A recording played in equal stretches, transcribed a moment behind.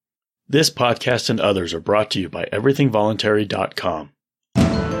This podcast and others are brought to you by everythingvoluntary.com.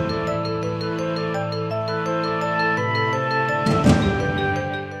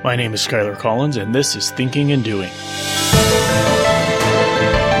 My name is Skylar Collins, and this is Thinking and Doing.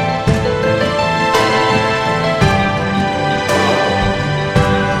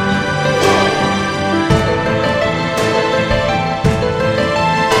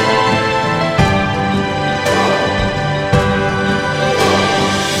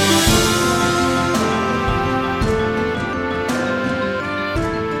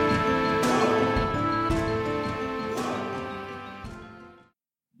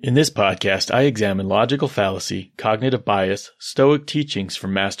 In this podcast, I examine logical fallacy, cognitive bias, Stoic teachings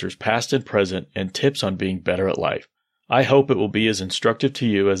from masters past and present, and tips on being better at life. I hope it will be as instructive to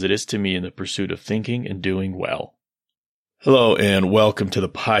you as it is to me in the pursuit of thinking and doing well. Hello, and welcome to the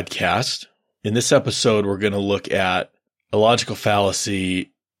podcast. In this episode, we're going to look at a logical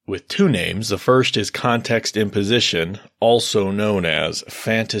fallacy with two names. The first is context imposition, also known as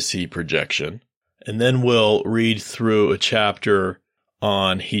fantasy projection. And then we'll read through a chapter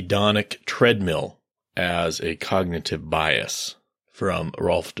on hedonic treadmill as a cognitive bias from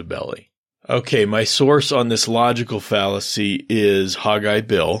Rolf Dobelli. Okay, my source on this logical fallacy is Haggai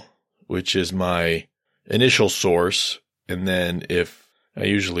Bill, which is my initial source. And then if I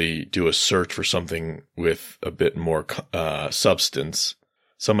usually do a search for something with a bit more substance,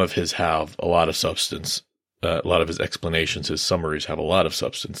 some of his have a lot of substance. A lot of his explanations, his summaries have a lot of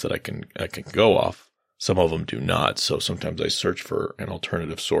substance that I can go off. Some of them do not, so sometimes I search for an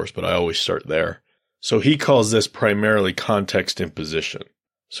alternative source, but I always start there. So he calls this primarily context imposition.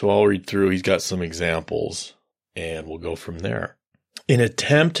 So I'll read through. He's got some examples, and we'll go from there. An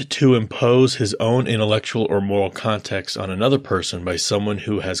attempt to impose his own intellectual or moral context on another person by someone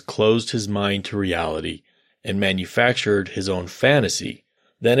who has closed his mind to reality and manufactured his own fantasy,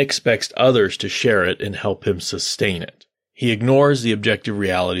 then expects others to share it and help him sustain it. He ignores the objective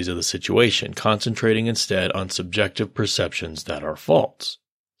realities of the situation, concentrating instead on subjective perceptions that are false.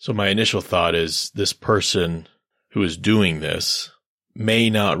 So my initial thought is this person who is doing this may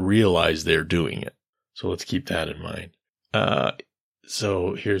not realize they're doing it. So let's keep that in mind.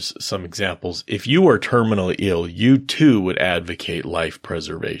 So here's some examples. If you are terminally ill, you too would advocate life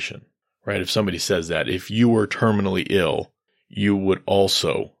preservation, right? If somebody says that, if you were terminally ill, you would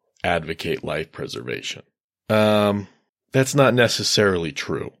also advocate life preservation. That's not necessarily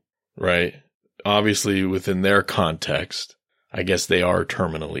true, right? Obviously, within their context, I guess they are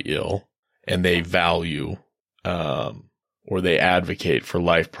terminally ill and they value, or they advocate for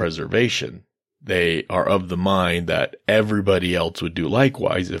life preservation. They are of the mind that everybody else would do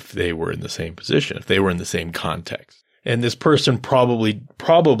likewise if they were in the same position, if they were in the same context. And this person probably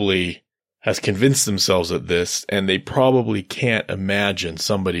has convinced themselves of this, and they probably can't imagine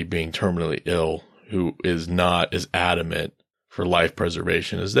somebody being terminally ill who is not as adamant for life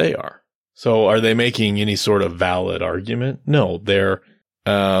preservation as they are. So are they making any sort of valid argument? No, they're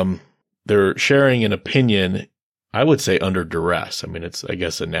sharing an opinion, I would say under duress. I mean, it's, I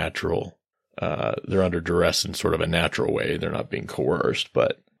guess, a natural, they're under duress in sort of a natural way. They're not being coerced,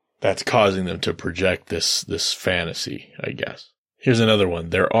 but that's causing them to project this fantasy, I guess. Here's another one.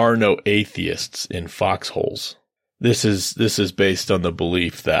 There are no atheists in foxholes. This is based on the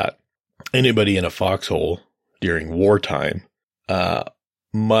belief that anybody in a foxhole during wartime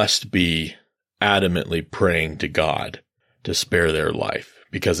must be adamantly praying to God to spare their life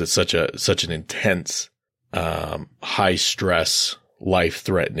because it's such an intense, high stress, life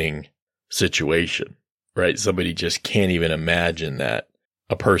threatening situation, right? Somebody just can't even imagine that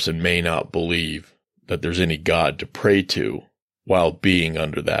a person may not believe that there's any God to pray to while being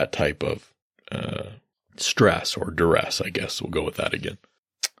under that type of stress or duress, I guess. We'll go with that again.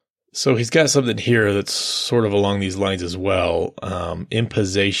 So he's got something here that's sort of along these lines as well.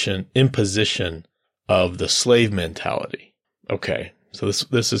 Imposition of the slave mentality. Okay. So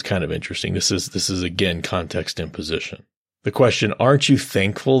this is kind of interesting. This is again, context imposition. The question, aren't you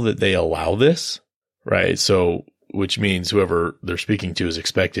thankful that they allow this? Right. So, which means whoever they're speaking to is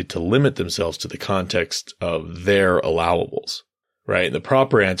expected to limit themselves to the context of their allowables. Right. And the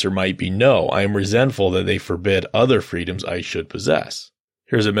proper answer might be no, I am resentful that they forbid other freedoms I should possess.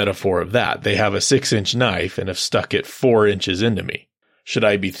 Here's a metaphor of that. They have a 6-inch knife and have stuck it 4 inches into me. Should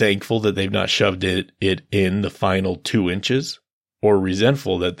I be thankful that they've not shoved it in the final 2 inches, or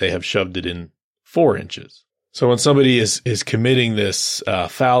resentful that they have shoved it in 4 inches? So when somebody is committing this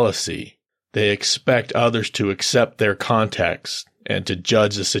fallacy, they expect others to accept their context and to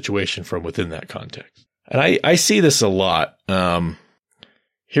judge the situation from within that context. And I see this a lot.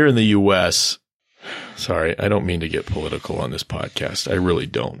 Here in the U.S., Sorry, I don't mean to get political on this podcast. I really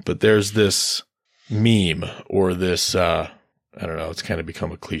don't. But there's this meme or this, I don't know, it's kind of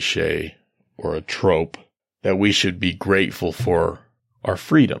become a cliche or a trope that we should be grateful for our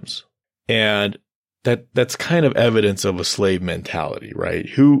freedoms. And that's kind of evidence of a slave mentality, right?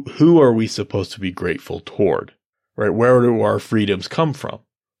 Who are we supposed to be grateful toward, right? Where do our freedoms come from,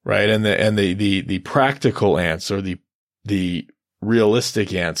 right? And the practical answer, the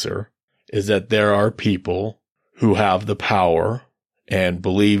realistic answer is that there are people who have the power and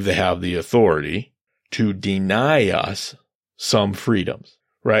believe they have the authority to deny us some freedoms,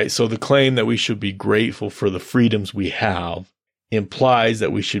 right? So the claim that we should be grateful for the freedoms we have implies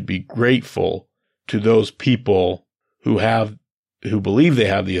that we should be grateful to those people who believe they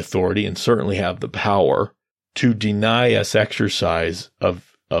have the authority and certainly have the power to deny us exercise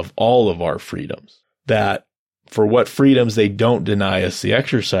of all of our freedoms. That for what freedoms they don't deny us the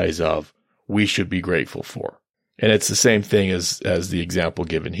exercise of, we should be grateful for. And it's the same thing as the example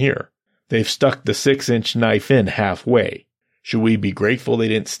given here. They've stuck the 6-inch knife in halfway. Should we be grateful they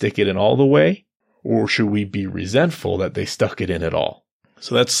didn't stick it in all the way? Or should we be resentful that they stuck it in at all?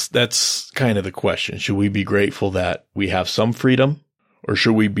 So that's kind of the question. Should we be grateful that we have some freedom? Or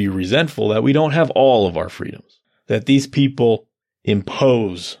should we be resentful that we don't have all of our freedoms? That these people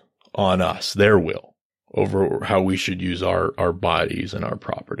impose on us their will over how we should use our bodies and our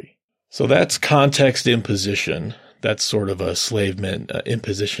property. So that's context imposition. That's sort of a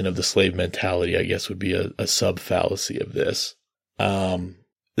imposition of the slave mentality, I guess, would be a sub-fallacy of this.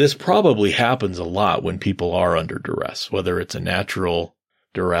 This probably happens a lot when people are under duress, whether it's a natural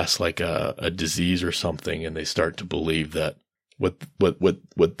duress like a disease or something, and they start to believe that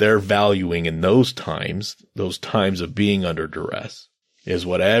what they're valuing in those times of being under duress, is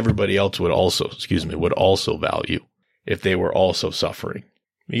what everybody else would also value if they were also suffering.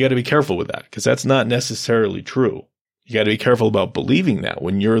 You got to be careful with that because that's not necessarily true. You got to be careful about believing that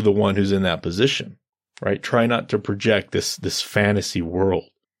when you're the one who's in that position, right? Try not to project this fantasy world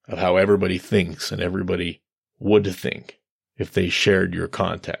of how everybody thinks and everybody would think if they shared your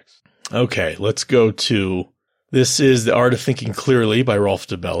context. Okay, let's go to, this is The Art of Thinking Clearly by Rolf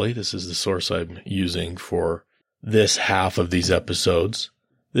Dobelli. This is the source I'm using for this half of these episodes.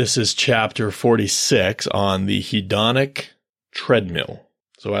 This is chapter 46 on the hedonic treadmill.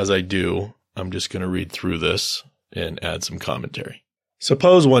 So as I do, I'm just going to read through this and add some commentary.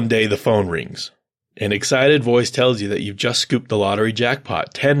 Suppose one day the phone rings. An excited voice tells you that you've just scooped the lottery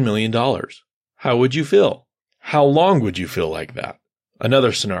jackpot, $10 million. How would you feel? How long would you feel like that?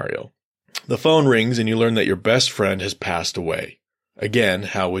 Another scenario. The phone rings and you learn that your best friend has passed away. Again,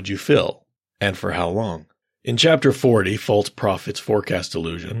 how would you feel? And for how long? In chapter 40, False Prophets Forecast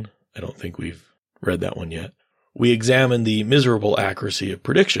Illusion, I don't think we've read that one yet, we examine the miserable accuracy of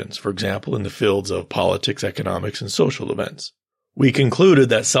predictions, for example, in the fields of politics, economics, and social events. We concluded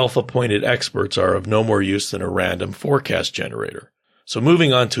that self-appointed experts are of no more use than a random forecast generator. So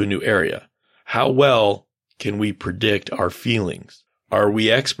moving on to a new area, how well can we predict our feelings? Are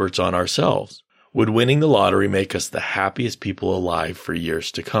we experts on ourselves? Would winning the lottery make us the happiest people alive for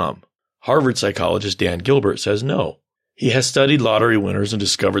years to come? Harvard psychologist Dan Gilbert says no. He has studied lottery winners and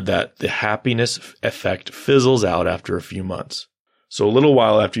discovered that the happiness effect fizzles out after a few months. So a little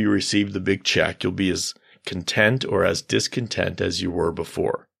while after you receive the big check, you'll be as content or as discontent as you were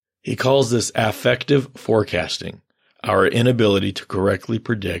before. He calls this affective forecasting, our inability to correctly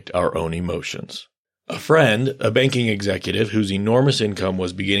predict our own emotions. A friend, a banking executive whose enormous income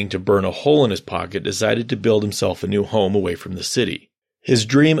was beginning to burn a hole in his pocket, decided to build himself a new home away from the city. His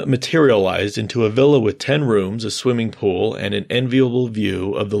dream materialized into a villa with 10 rooms, a swimming pool, and an enviable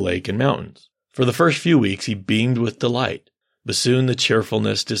view of the lake and mountains. For the first few weeks, he beamed with delight. But soon the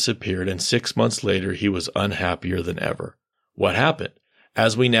cheerfulness disappeared, and 6 months later, he was unhappier than ever. What happened?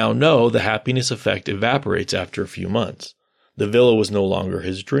 As we now know, the happiness effect evaporates after a few months. The villa was no longer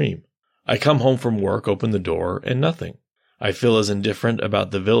his dream. I come home from work, open the door, and nothing. I feel as indifferent about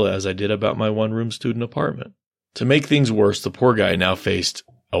the villa as I did about my one-room student apartment. To make things worse, the poor guy now faced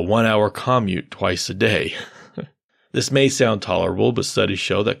a 1-hour commute twice a day. This may sound tolerable, but studies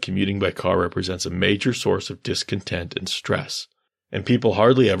show that commuting by car represents a major source of discontent and stress, and people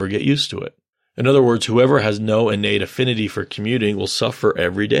hardly ever get used to it. In other words, whoever has no innate affinity for commuting will suffer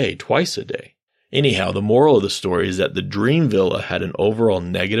every day, twice a day. Anyhow, the moral of the story is that the dream villa had an overall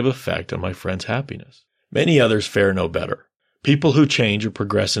negative effect on my friend's happiness. Many others fare no better. People who change or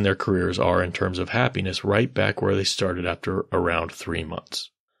progress in their careers are, in terms of happiness, right back where they started after around 3 months.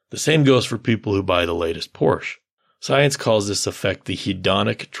 The same goes for people who buy the latest Porsche. Science calls this effect the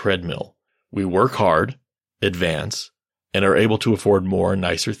hedonic treadmill. We work hard, advance, and are able to afford more and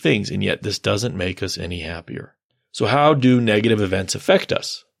nicer things, and yet this doesn't make us any happier. So how do negative events affect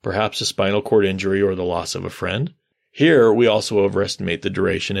us? Perhaps a spinal cord injury or the loss of a friend? Here, we also overestimate the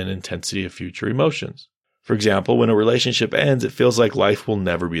duration and intensity of future emotions. For example, when a relationship ends, it feels like life will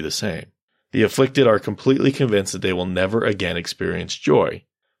never be the same. The afflicted are completely convinced that they will never again experience joy,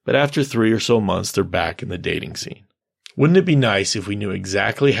 but after 3 or so months, they're back in the dating scene. Wouldn't it be nice if we knew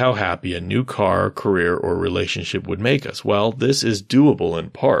exactly how happy a new car, career, or relationship would make us? Well, this is doable in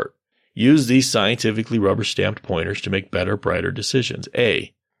part. Use these scientifically rubber-stamped pointers to make better, brighter decisions.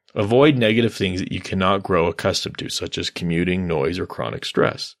 A. Avoid negative things that you cannot grow accustomed to, such as commuting, noise, or chronic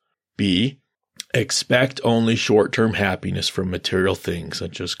stress. B. Expect only short-term happiness from material things,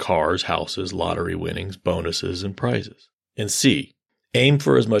 such as cars, houses, lottery winnings, bonuses, and prizes. And C. Aim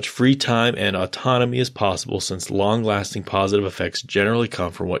for as much free time and autonomy as possible, since long-lasting positive effects generally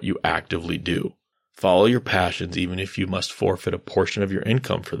come from what you actively do. Follow your passions even if you must forfeit a portion of your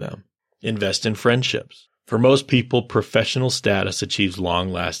income for them. Invest in friendships. For most people, professional status achieves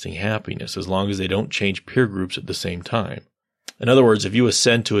long-lasting happiness as long as they don't change peer groups at the same time. In other words, if you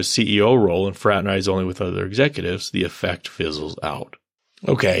ascend to a CEO role and fraternize only with other executives, the effect fizzles out.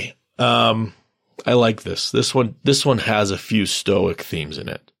 Okay, I like this. This one has a few Stoic themes in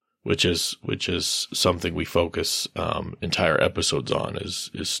it, which is something we focus entire episodes on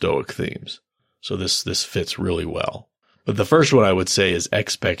is Stoic themes. So this fits really well. But the first one I would say is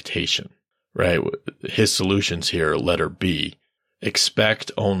expectation, right? His solutions here, letter B,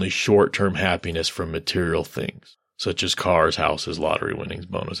 expect only short-term happiness from material things, such as cars, houses, lottery winnings,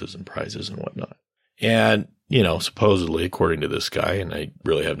 bonuses, and prizes and whatnot. And, supposedly, according to this guy, and I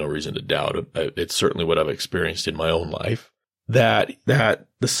really have no reason to doubt it, it's certainly what I've experienced in my own life, that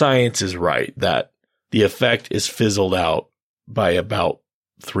the science is right, that the effect is fizzled out by about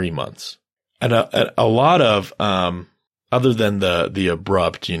 3 months. And a lot of, other than the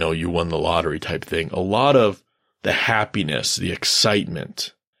abrupt, you won the lottery type thing, a lot of the happiness, the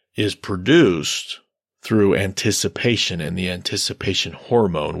excitement is produced through anticipation and the anticipation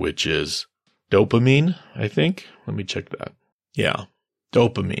hormone, which is dopamine, I think. Let me check that. Yeah,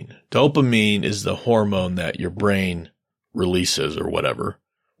 dopamine. Dopamine is the hormone that your brain releases or whatever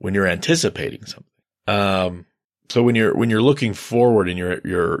when you're anticipating something. So when you're looking forward and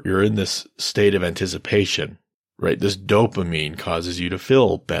you're in this state of anticipation, right? This dopamine causes you to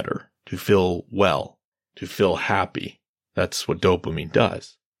feel better, to feel well, to feel happy. That's what dopamine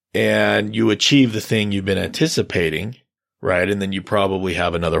does. And you achieve the thing you've been anticipating, right? And then you probably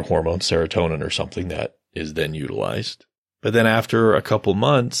have another hormone, serotonin or something, that is then utilized. But then after a couple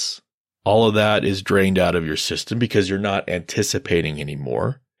months, all of that is drained out of your system because you're not anticipating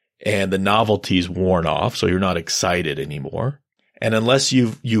anymore. And the novelty's worn off, so you're not excited anymore. And unless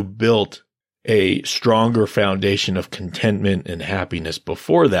you built a stronger foundation of contentment and happiness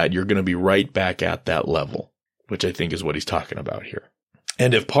before that, you're going to be right back at that level, which I think is what he's talking about here.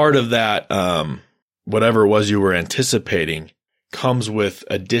 And if part of that, whatever it was you were anticipating, comes with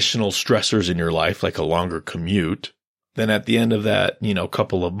additional stressors in your life, like a longer commute, then at the end of that,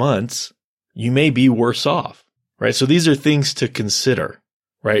 couple of months, you may be worse off, right? So these are things to consider,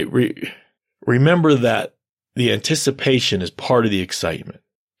 right? Remember that the anticipation is part of the excitement,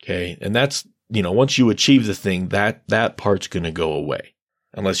 okay? And that's, once you achieve the thing, that part's going to go away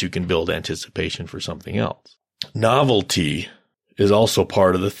unless you can build anticipation for something else. Novelty is also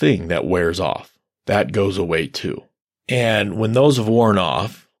part of the thing that wears off. That goes away too. And when those have worn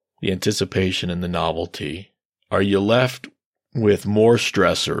off, the anticipation and the novelty, are you left with more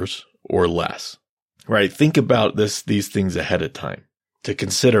stressors or less? Right? Think about these things ahead of time to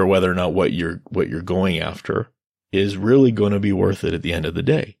consider whether or not what you're going after is really going to be worth it at the end of the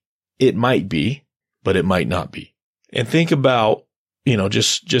day. It might be, but it might not be. And think about,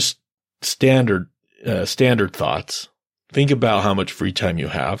 just standard thoughts. Think about how much free time you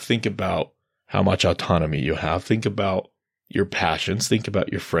have. Think about how much autonomy you have. Think about your passions. Think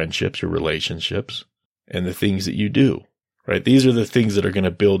about your friendships, your relationships, and the things that you do, right? These are the things that are going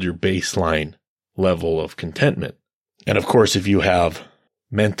to build your baseline level of contentment. And of course, if you have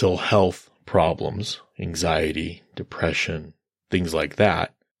mental health problems, anxiety, depression, things like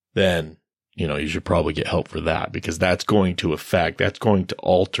that, then, you should probably get help for that, because that's going to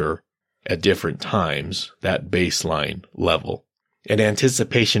alter at different times that baseline level. And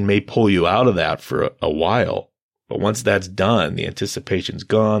anticipation may pull you out of that for a while, but once that's done, the anticipation's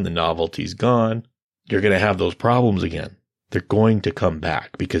gone, the novelty's gone, you're going to have those problems again. They're going to come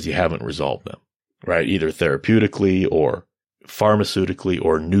back because you haven't resolved them, right? Either therapeutically or pharmaceutically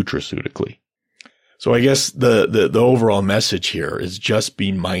or nutraceutically. So I guess the overall message here is just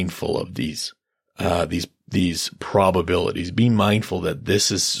be mindful of these these probabilities. Be mindful that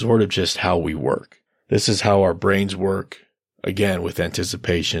this is sort of just how we work. This is how our brains work, again, with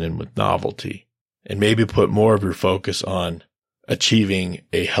anticipation and with novelty. And maybe put more of your focus on achieving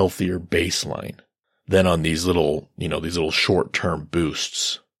a healthier baseline than on these little short-term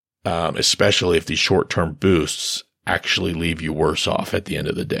boosts, especially if these short-term boosts actually leave you worse off at the end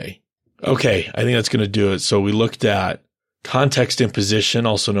of the day. Okay, I think that's going to do it. So we looked at context imposition,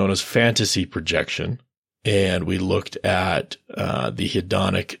 also known as fantasy projection, and we looked at the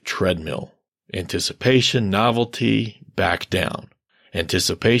hedonic treadmill. Anticipation, novelty, back down.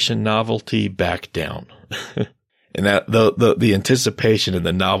 Anticipation, novelty, back down. And that the anticipation and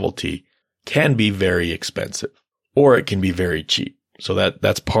the novelty can be very expensive, or it can be very cheap. So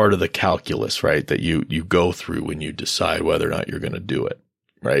that's part of the calculus, right? That you go through when you decide whether or not you're going to do it,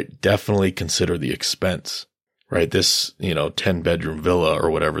 right? Definitely consider the expense, right? This, 10-bedroom villa or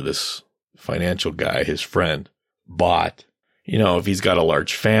whatever this financial guy, his friend, bought. If he's got a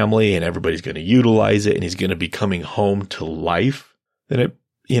large family and everybody's going to utilize it and he's going to be coming home to life, then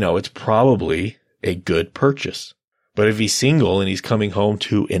it's probably a good purchase. But if he's single and he's coming home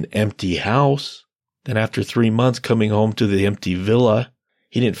to an empty house, then after 3 months coming home to the empty villa,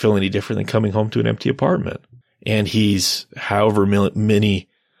 he didn't feel any different than coming home to an empty apartment. And he's however many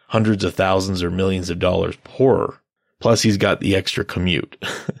hundreds of thousands or millions of dollars poorer. Plus he's got the extra commute.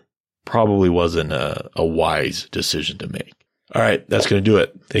 Probably wasn't a wise decision to make. All right, that's going to do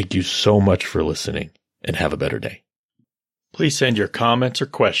it. Thank you so much for listening, and have a better day. Please send your comments or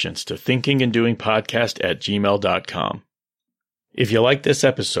questions to thinkinganddoingpodcast@gmail.com. If you like this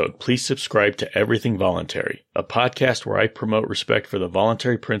episode, please subscribe to Everything Voluntary, a podcast where I promote respect for the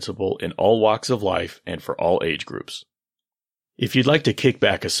voluntary principle in all walks of life and for all age groups. If you'd like to kick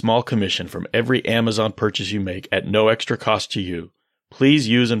back a small commission from every Amazon purchase you make at no extra cost to you, please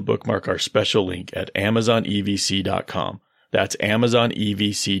use and bookmark our special link at AmazonEVC.com. That's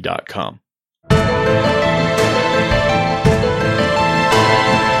AmazonEVC.com.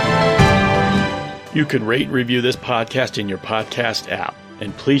 You can rate and review this podcast in your podcast app,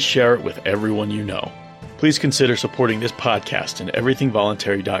 and please share it with everyone you know. Please consider supporting this podcast and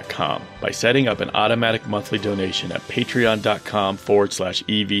everythingvoluntary.com by setting up an automatic monthly donation at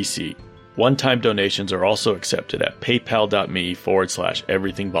patreon.com/EVC. One-time donations are also accepted at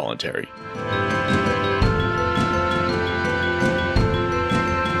paypal.me/everythingvoluntary.